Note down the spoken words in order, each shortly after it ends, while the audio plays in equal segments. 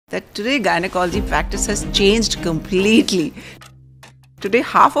that today gynecology practice has changed completely. Today,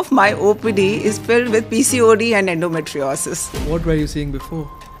 half of my OPD is filled with PCOD and endometriosis. What were you seeing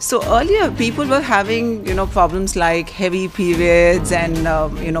before? So earlier, people were having, problems like heavy periods and,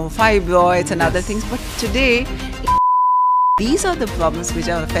 fibroids and other things. But today, these are the problems which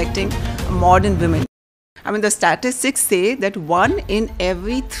are affecting modern women. I mean, the statistics say that 1 in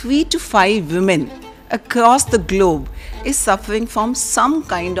every 3 to 5 women across the globe is suffering from some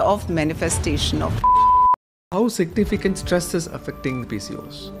kind of manifestation of. How significant stress is affecting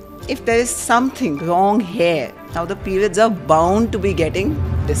PCOS? If there is something wrong here, now the periods are bound to be getting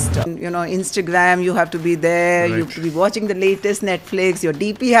disturbed. Instagram, you have to be there, Right. you have to be watching the latest Netflix, your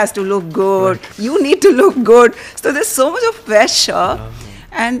DP has to look good, you need to look good. So there's so much of pressure.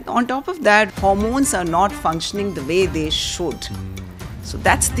 And on top of that, hormones are not functioning the way they should. So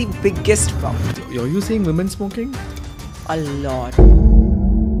that's the biggest problem. Are you seeing women smoking? A lot.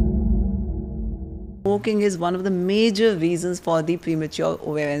 Smoking is one of the major reasons for the premature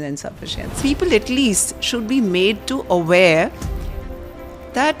ovarian insufficiency. People at least should be made to aware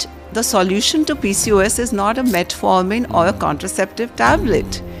that the solution to PCOS is not a metformin or a contraceptive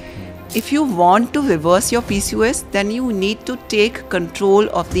tablet. If you want to reverse your PCOS, then you need to take control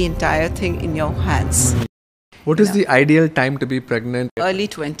of the entire thing in your hands. What is the ideal time to be pregnant? Early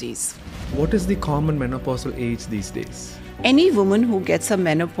 20s. What is the common menopausal age these days? Any woman who gets a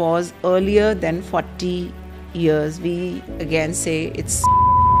menopause earlier than 40 years, we again say it's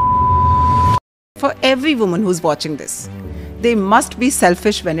for every woman who's watching this. They must be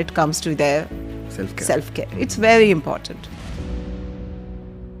selfish when it comes to their self-care. It's very important.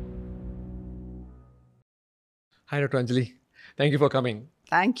 Hi, Dr. Anjali. Thank you for coming.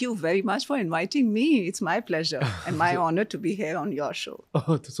 Thank you very much for inviting me. It's my pleasure and my honor to be here on your show.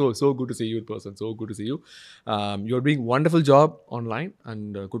 Oh, so good to see you in person. So good to see you. You're doing wonderful job online,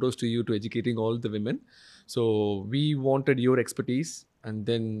 and kudos to you to educating all the women. So we wanted your expertise, and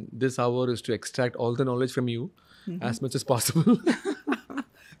then this hour is to extract all the knowledge from you as much as possible.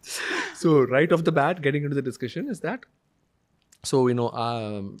 So right off the bat, getting into the discussion is that. So,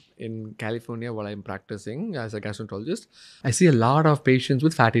 in California, while I'm practicing as a gastroenterologist, I see a lot of patients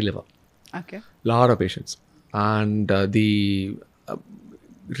with fatty liver. Okay. Lot of patients. And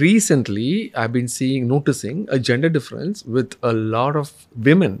recently, I've been noticing a gender difference with a lot of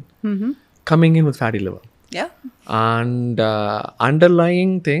women coming in with fatty liver. Yeah. And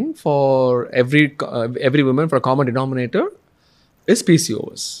underlying thing for every woman, for a common denominator, is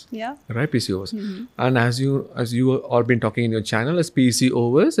PCOS. Yeah. Right, PCOS. And as you all been talking in your channel, as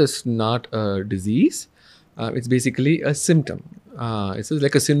PCOS is not a disease. It's basically a symptom. It's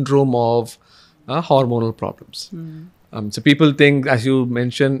like a syndrome of hormonal problems. So people think, as you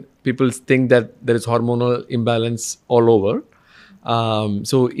mentioned, people think that there is hormonal imbalance all over.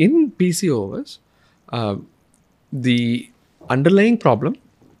 So in PCOS, the underlying problem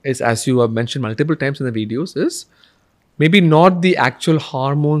is, as you have mentioned multiple times in the videos, is maybe not the actual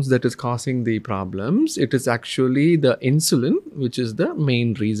hormones that is causing the problems. It is actually the insulin, which is the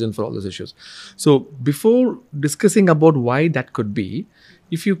main reason for all these issues. So before discussing about why that could be,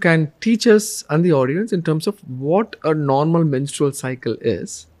 if you can teach us and the audience in terms of what a normal menstrual cycle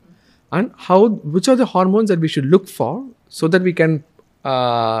is and which are the hormones that we should look for so that we can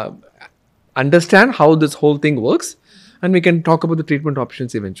understand how this whole thing works, and we can talk about the treatment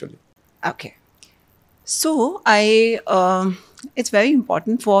options eventually. Okay. So it's very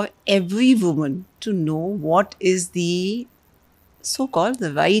important for every woman to know what is the so-called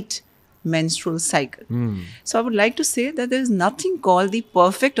the right menstrual cycle. So I would like to say that there is nothing called the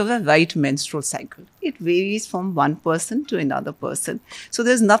perfect or the right menstrual cycle. It varies from one person to another person. So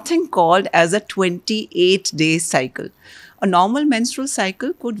there's nothing called as a 28-day cycle. A normal menstrual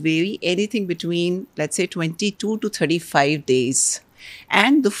cycle could vary anything between, let's say, 22 to 35 days.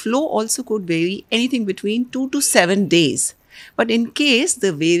 And the flow also could vary anything between 2 to 7 days. But in case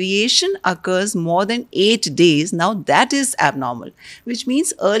the variation occurs more than 8 days, now that is abnormal. Which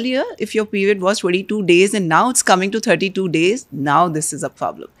means earlier, if your period was 22 days and now it's coming to 32 days, now this is a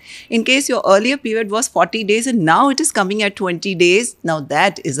problem. In case your earlier period was 40 days and now it is coming at 20 days, now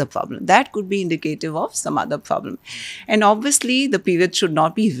that is a problem. That could be indicative of some other problem. And obviously, the period should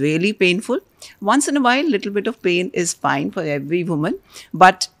not be really painful. Once in a while, little bit of pain is fine for every woman,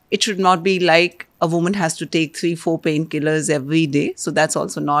 but it should not be like a woman has to take 3-4 painkillers every day. So that's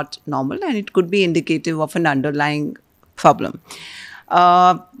also not normal, and it could be indicative of an underlying problem.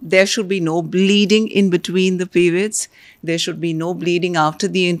 There should be no bleeding in between the periods. There should be no bleeding after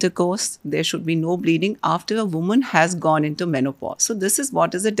the intercourse. There should be no bleeding after a woman has gone into menopause. So this is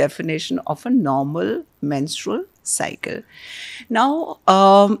what is the definition of a normal menstrual cycle. Now,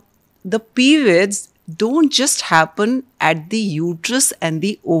 the periods don't just happen at the uterus and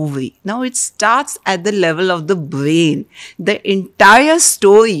the ovary. Now it starts at the level of the brain. The entire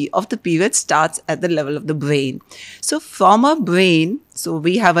story of the period starts at the level of the brain. So from our brain, so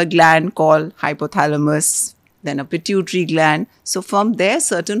we have a gland called hypothalamus, then a pituitary gland. So from there,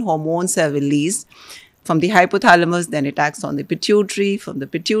 certain hormones are released. From the hypothalamus, then it acts on the pituitary. From the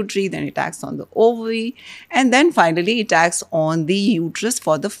pituitary, then it acts on the ovary. And then finally, it acts on the uterus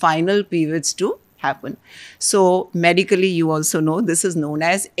for the final periods to happen. So medically, you also know this is known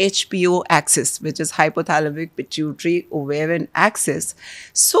as HPO axis, which is hypothalamic pituitary ovarian axis.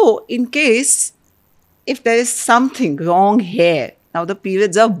 So in case if there is something wrong here, now the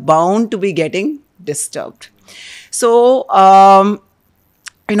periods are bound to be getting disturbed. So,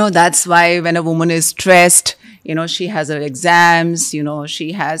 that's why when a woman is stressed, she has her exams,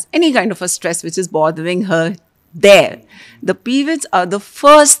 she has any kind of a stress which is bothering her there. The periods are the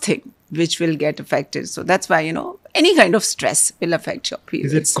first thing which will get affected. So that's why, any kind of stress will affect your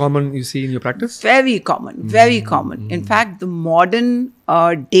periods. Is it common you see in your practice? Very common, very common. In fact, the modern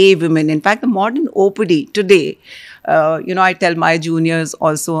day women, in fact, the modern OPD today, I tell my juniors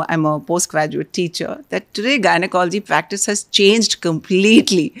also, I'm a postgraduate teacher, that today gynecology practice has changed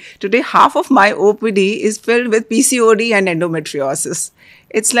completely. Today, half of my OPD is filled with PCOD and endometriosis.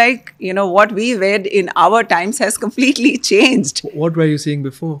 It's like, what we read in our times has completely changed. What were you seeing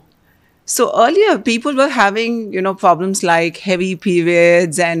before? So earlier, people were having, problems like heavy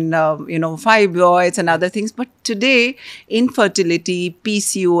periods and, fibroids and other things. But today, infertility,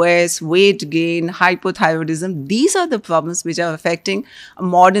 PCOS, weight gain, hypothyroidism, these are the problems which are affecting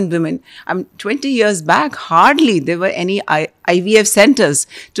modern women. 20 years back, hardly there were any IVF centers.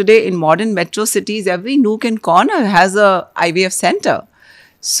 Today, in modern metro cities, every nook and corner has a IVF center.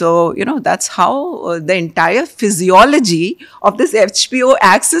 So, that's how the entire physiology of this HPO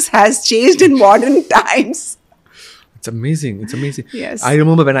axis has changed in modern times. It's amazing. It's amazing. Yes. I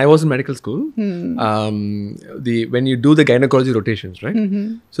remember when I was in medical school, when you do the gynecology rotations, right?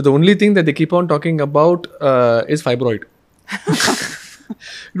 Mm-hmm. So the only thing that they keep on talking about is fibroid.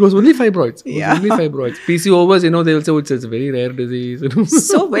 It was only fibroids. PCOS, they will say it's a very rare disease.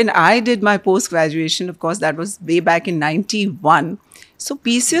 So when I did my post-graduation, of course, that was way back in 91. So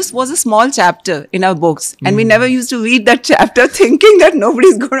PCOS was a small chapter in our books. And we never used to read that chapter thinking that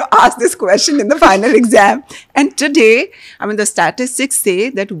nobody's going to ask this question in the final exam. And today, the statistics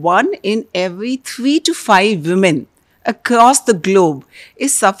say that 1 in every 3 to 5 women across the globe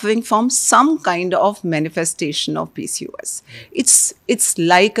is suffering from some kind of manifestation of PCOS. It's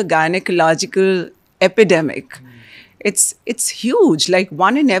like a gynecological epidemic. It's huge. Like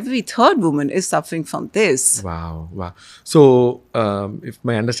 1 in every 3rd woman is suffering from this. Wow. So, if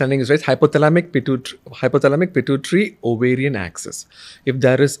my understanding is right, hypothalamic pituitary ovarian axis. If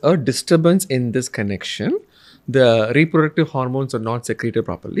there is a disturbance in this connection, the reproductive hormones are not secreted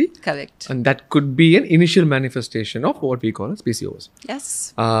properly. Correct. And that could be an initial manifestation of what we call as PCOS.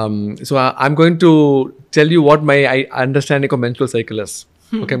 Yes. So I'm going to tell you what my understanding of menstrual cycle is.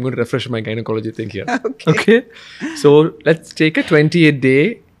 Okay, I'm going to refresh my gynecology thing here. Okay. So let's take a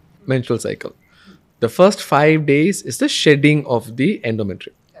 28-day menstrual cycle. The first 5 days is the shedding of the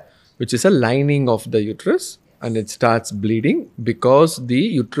endometrium, which is a lining of the uterus, and it starts bleeding because the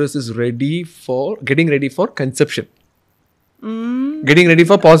uterus is getting ready for conception, getting ready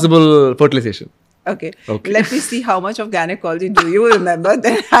for possible fertilization. Okay. Let me see how much of gynecology do you remember.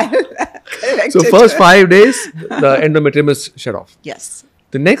 Then I'll correct So it. first 5 days, the endometrium is shed off. Yes.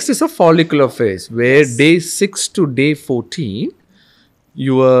 The next is a follicular phase where day 6 to day 14,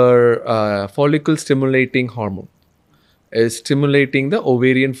 your follicle stimulating hormone is stimulating the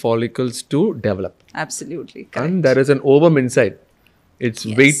ovarian follicles to develop. Absolutely. Correct. And there is an ovum inside. It's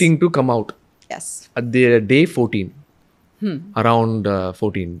waiting to come out. Yes. At the day 14, around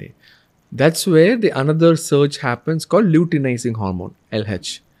 14 day. That's where the another surge happens called luteinizing hormone,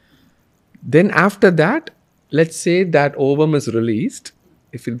 LH. Then after that, let's say that ovum is released.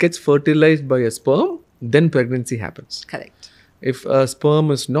 If it gets fertilized by a sperm, then pregnancy happens. Correct. If a sperm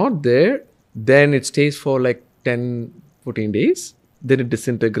is not there, then it stays for like 10, 14 days. Then it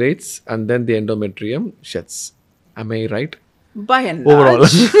disintegrates and then the endometrium sheds. Am I right? By and Overall.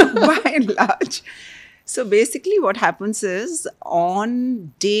 large. By and large. So basically what happens is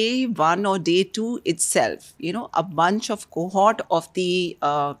on day 1 or day 2 itself, a bunch of cohort of the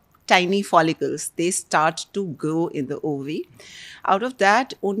tiny follicles, they start to grow in the ovary. Out of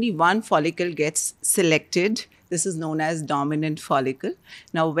that, only one follicle gets selected. This is known as dominant follicle.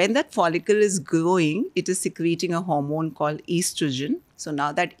 Now, when that follicle is growing, it is secreting a hormone called estrogen. So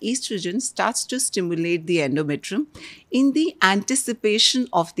now that estrogen starts to stimulate the endometrium in the anticipation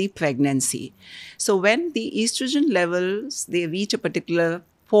of the pregnancy. So when the estrogen levels, they reach a particular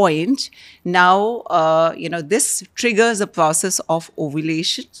point, now, this triggers a process of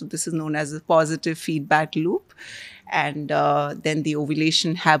ovulation. So this is known as a positive feedback loop. And then the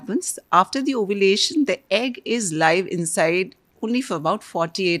ovulation happens. After the ovulation, the egg is live inside only for about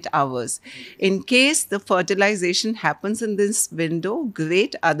 48 hours. In case the fertilization happens in this window,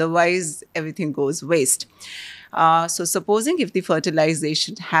 great. Otherwise, everything goes waste. So supposing if the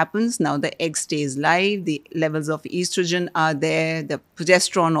fertilization happens, now the egg stays live, the levels of estrogen are there, the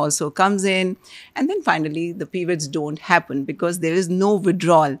progesterone also comes in, and then finally the periods don't happen because there is no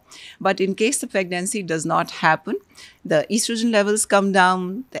withdrawal. But in case the pregnancy does not happen, the estrogen levels come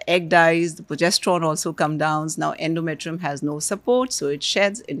down, the egg dies, the progesterone also comes down. Now endometrium has no support, so it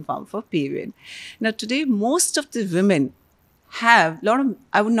sheds in form of a period. Now today, most of the women have,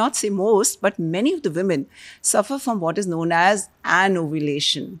 I would not say most, but many of the women suffer from what is known as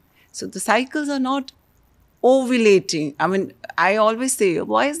anovulation. So the cycles are not ovulating. I mean, I always say,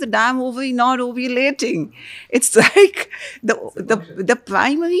 why is the damn ovary not ovulating? It's like the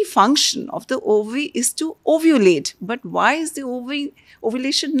primary function of the ovary is to ovulate. But why is the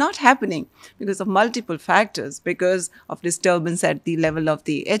ovulation not happening? Because of multiple factors, because of disturbance at the level of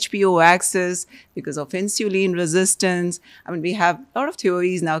the HPO axis, because of insulin resistance. I mean, we have a lot of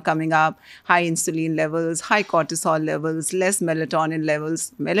theories now coming up: high insulin levels, high cortisol levels, less melatonin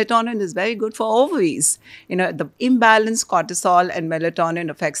levels. Melatonin is very good for ovaries. The imbalanced cortisol and melatonin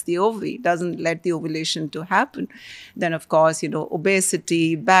affects the ovary, doesn't let the ovulation to happen. Then, of course,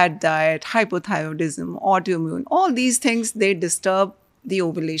 obesity, bad diet, hypothyroidism, autoimmune, all these things, they disturb the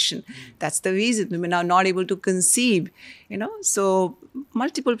ovulation. That's the reason women are not able to conceive, So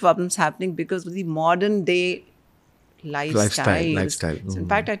multiple problems happening because of the modern day lifestyle. So in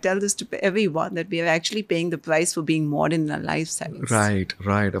fact, I tell this to everyone that we are actually paying the price for being modern in our lifestyles.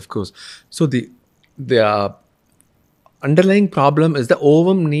 Right, of course. So the underlying problem is the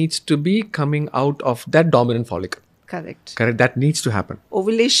ovum needs to be coming out of that dominant follicle. Correct. That needs to happen.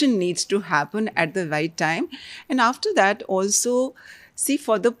 Ovulation needs to happen at the right time. And after that also, see,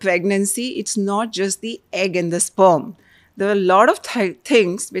 for the pregnancy, it's not just the egg and the sperm. There are a lot of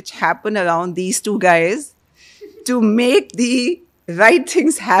things which happen around these two guys to make the right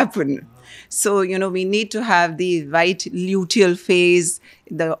things happen. So, we need to have the right luteal phase,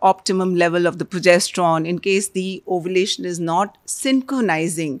 the optimum level of the progesterone. In case the ovulation is not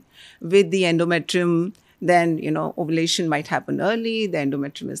synchronizing with the endometrium, then, ovulation might happen early, the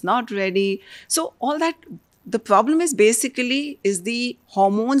endometrium is not ready. So all that, the problem is basically the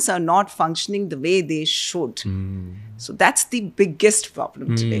hormones are not functioning the way they should. So that's the biggest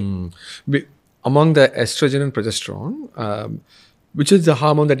problem today. Among the estrogen and progesterone, which is the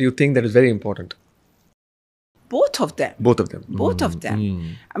hormone that you think that is very important? Both of them. Both of them.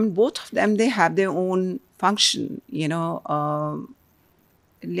 I mean, both of them, they have their own function,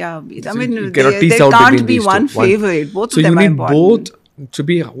 I mean, there can't be one favorite. Both of them are important. So you need both to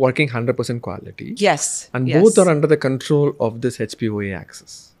be working 100% quality. Yes. And both are under the control of this HPOA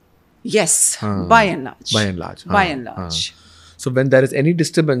axis. Yes, by and large. So when there is any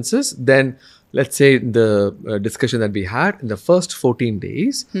disturbances, then let's say the discussion that we had in the first 14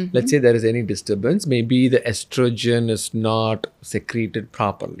 days, let's say there is any disturbance, maybe the estrogen is not secreted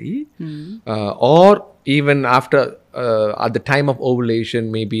properly, or even after, at the time of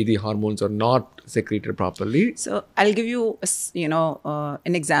ovulation, maybe the hormones are not secreted properly. So I'll give you,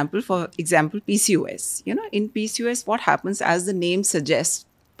 an example. For example, PCOS. In PCOS, what happens, as the name suggests,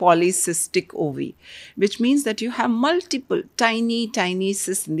 polycystic ovary, which means that you have multiple tiny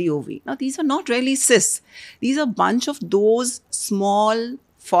cysts in the ovary. Now, these are not really cysts. These are a bunch of those small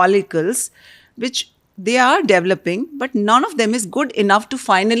follicles which they are developing, but none of them is good enough to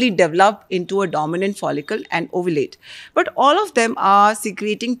finally develop into a dominant follicle and ovulate. But all of them are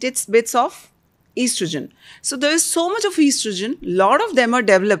secreting bits of estrogen. So there is so much of estrogen, a lot of them are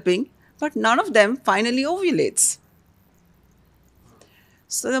developing, but none of them finally ovulates.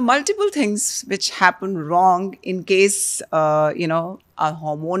 So there are multiple things which happen wrong in case, our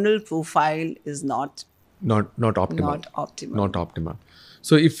hormonal profile is not optimal.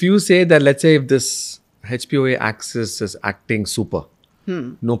 So if you say that, let's say if this HPOA axis is acting super,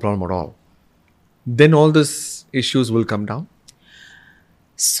 no problem at all, then all these issues will come down?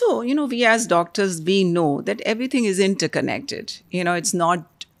 So, we as doctors, we know that everything is interconnected. It's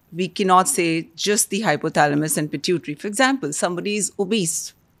not we cannot say just the hypothalamus and pituitary. For example, somebody is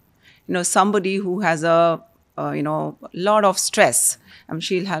obese, somebody who has a lot of stress.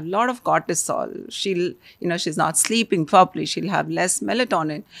 She'll have a lot of cortisol. She's not sleeping properly. She'll have less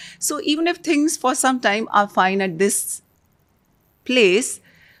melatonin. So even if things for some time are fine at this place,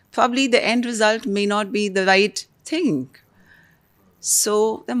 probably the end result may not be the right thing.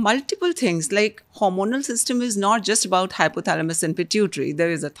 So there are multiple things, like hormonal system is not just about hypothalamus and pituitary.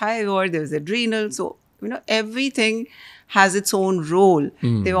 There is a thyroid, there is adrenal. So, everything has its own role.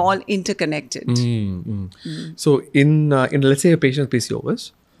 They're all interconnected. So in let's say a patient with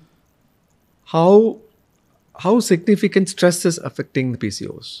PCOS, how significant stress is affecting the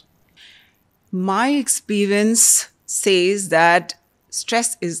PCOS? My experience says that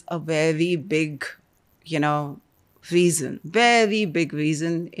stress is a very big, reason, very big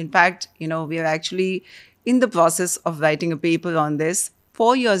reason. In fact, we are actually in the process of writing a paper on this.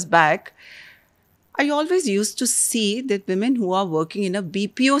 4 years back, I always used to see that women who are working in a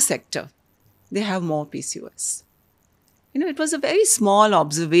BPO sector, they have more PCOS. It was a very small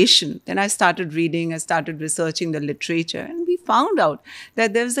observation. Then I started reading, I started researching the literature, and we found out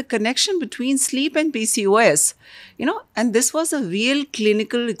that there is a connection between sleep and PCOS. And this was a real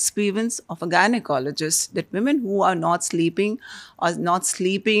clinical experience of a gynecologist, that women who are not sleeping or not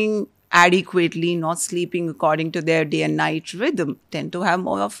sleeping adequately, not sleeping according to their day and night rhythm, tend to have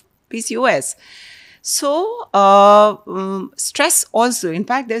more of PCOS. So, stress also. In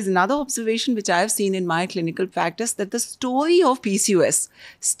fact, there's another observation which I have seen in my clinical practice, that the story of PCOS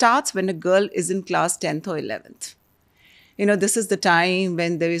starts when a girl is in class 10th or 11th. This is the time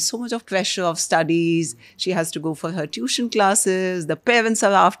when there is so much of pressure of studies. She has to go for her tuition classes. The parents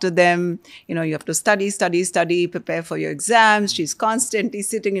are after them. You have to study, prepare for your exams. She's constantly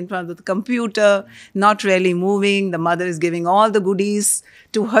sitting in front of the computer, not really moving. The mother is giving all the goodies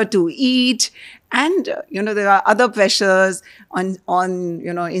to her to eat. And, there are other pressures on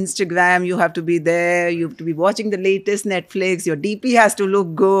Instagram. You have to be there. You have to be watching the latest Netflix. Your DP has to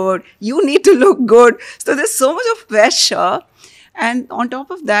look good. You need to look good. So there's so much of pressure. And on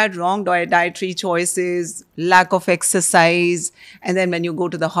top of that, wrong dietary choices, lack of exercise. And then when you go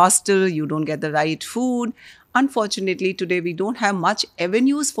to the hostel, you don't get the right food. Unfortunately, today we don't have much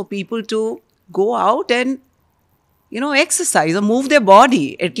avenues for people to go out and, exercise or move their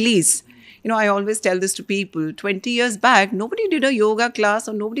body at least. I always tell this to people, 20 years back, nobody did a yoga class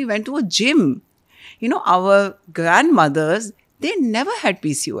or nobody went to a gym. Our grandmothers, they never had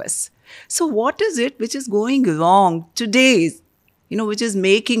PCOS. So what is it which is going wrong today, which is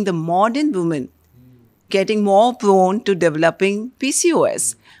making the modern woman getting more prone to developing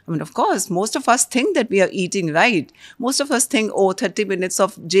PCOS? Of course, most of us think that we are eating right. Most of us think, 30 minutes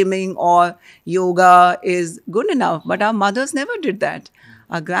of gymming or yoga is good enough. But our mothers never did that.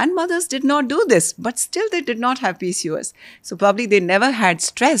 Our grandmothers did not do this, but still they did not have PCOS. So probably they never had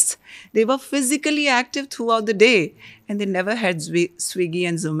stress. They were physically active throughout the day, and they never had Swiggy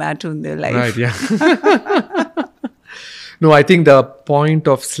and Zomato in their life. Right, yeah. No, I think the point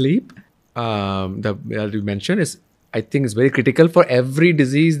of sleep that you mentioned is, I think, is very critical for every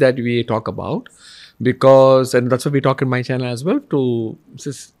disease that we talk about, because, and that's what we talk in my channel as well, to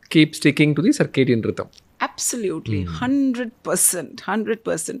just keep sticking to the circadian rhythm. Absolutely, 100%,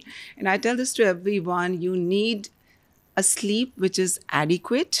 100%. And I tell this to everyone, you need a sleep which is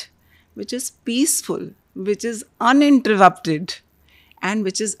adequate, which is peaceful, which is uninterrupted, and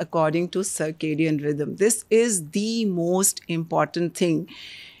which is according to circadian rhythm. This is the most important thing.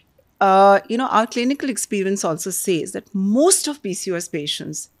 Our clinical experience also says that most of PCOS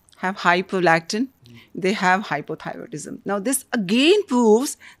patients have high prolactin, they have hypothyroidism. Now, this again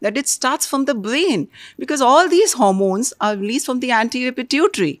proves that it starts from the brain, because all these hormones are released from the anterior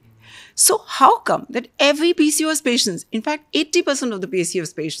pituitary. So how come that every PCOS patients, in fact, 80% of the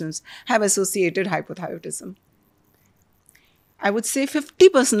PCOS patients have associated hypothyroidism? I would say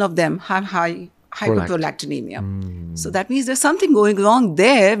 50% of them have high hyperprolactinemia. So that means there's something going wrong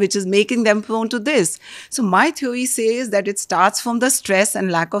there, which is making them prone to this. So my theory says that it starts from the stress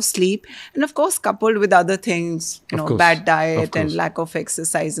and lack of sleep, and of course coupled with other things, bad diet and lack of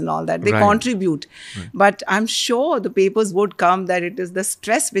exercise and all that. They contribute. But I'm sure the papers would come that it is the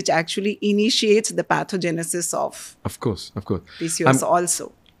stress which actually initiates the pathogenesis of PCOS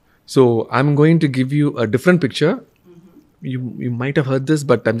also. So I'm going to give you a different picture. You might have heard this,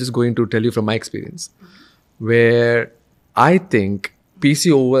 but I'm just going to tell you from my experience, where I think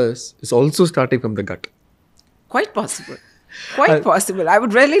PCOS is also starting from the gut. Quite possible. Quite possible. I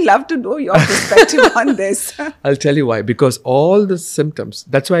would really love to know your perspective on this. I'll tell you why. Because all the symptoms,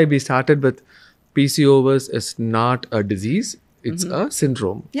 that's why we started with PCOS is not a disease. It's a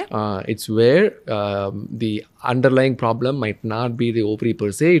syndrome. Yeah. It's where the underlying problem might not be the ovary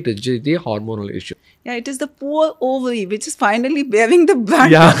per se, it is just the hormonal issue. Yeah, it is the poor ovary which is finally bearing the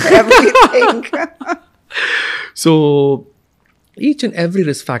brunt Yeah. of everything. So each and every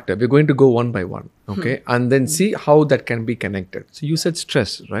risk factor, we're going to go one by one, okay, and then see how that can be connected. So you said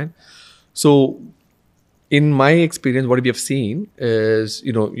stress, right? So in my experience, what we have seen is,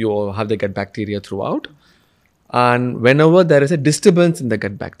 you have the gut bacteria throughout, and whenever there is a disturbance in the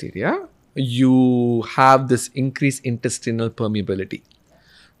gut bacteria, you have this increased intestinal permeability,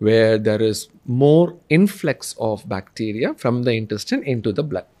 where there is more influx of bacteria from the intestine into the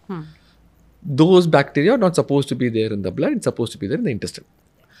blood. Those bacteria are not supposed to be there in the blood, it's supposed to be there in the intestine.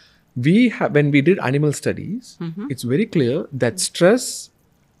 When we did animal studies, it's very clear that stress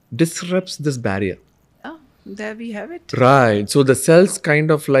disrupts this barrier. Oh, there we have it. Right. So the cells kind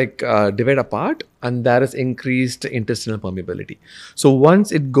of divide apart, and there is increased intestinal permeability. So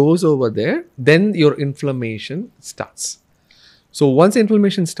once it goes over there, then your inflammation starts. So once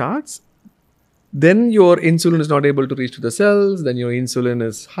inflammation starts, then your insulin is not able to reach to the cells, then your insulin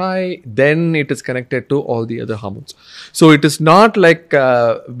is high, then it is connected to all the other hormones. So it is not like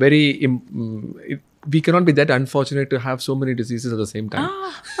we cannot be that unfortunate to have so many diseases at the same time.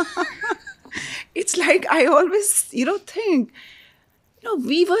 It's like I always, think,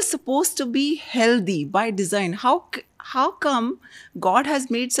 we were supposed to be healthy by design. How come God has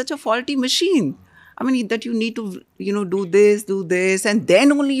made such a faulty machine? I mean, that you need to, do this, and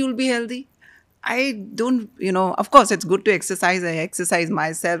then only you'll be healthy. I don't, of course, it's good to exercise. I exercise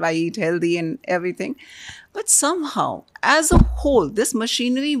myself. I eat healthy and everything. But somehow, as a whole, this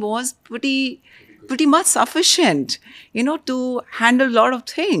machinery was pretty much sufficient, to handle a lot of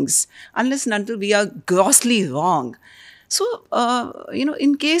things, unless and until we are grossly wrong. So,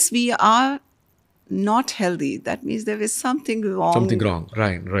 in case we are not healthy, that means there is something wrong. Something wrong,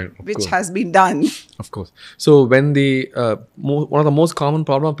 right, of which course. has been done. Of course. So when one of the most common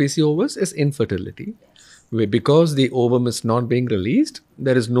problem of PCOS is infertility. Because the ovum is not being released,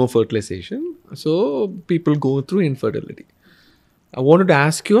 there is no fertilization. So people go through infertility. I wanted to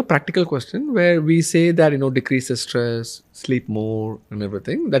ask you a practical question where we say that, decrease the stress, sleep more and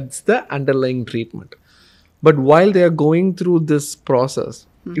everything. That's the underlying treatment. But while they are going through this process,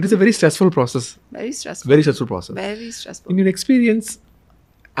 it is a very stressful process. Very stressful. Very stressful process. Very stressful. In your experience,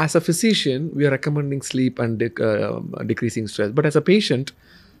 as a physician, we are recommending sleep and decreasing stress. But as a patient,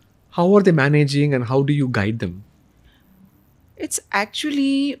 how are they managing and how do you guide them? It's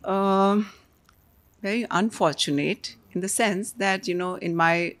actually very unfortunate in the sense that, in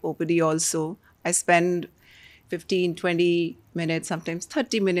my OPD also, I spend 15, 20 minutes, sometimes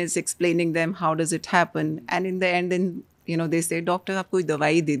 30 minutes explaining them how does it happen. And in the end, then, they say, doctor, aap koi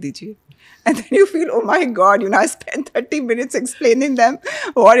dawai de dijiye. And then you feel, oh my God, I spent 30 minutes explaining them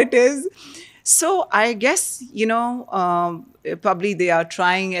what it is. So I guess, probably they are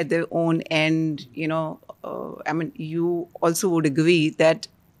trying at their own end, I mean, you also would agree that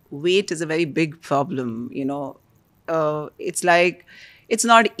weight is a very big problem, it's like, it's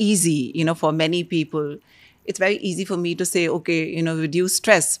not easy, for many people. It's very easy for me to say, okay, reduce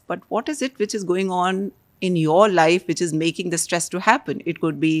stress. But what is it which is going on in your life which is making the stress to happen? It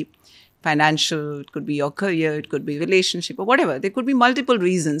could be financial, it could be your career, it could be relationship or whatever. There could be multiple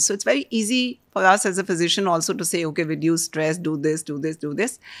reasons. So it's very easy for us as a physician also to say, okay, reduce stress, do this, do this, do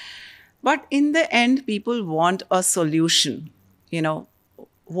this. But in the end, people want a solution,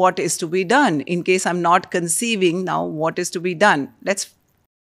 what is to be done. In case I'm not conceiving now, what is to be done? Let's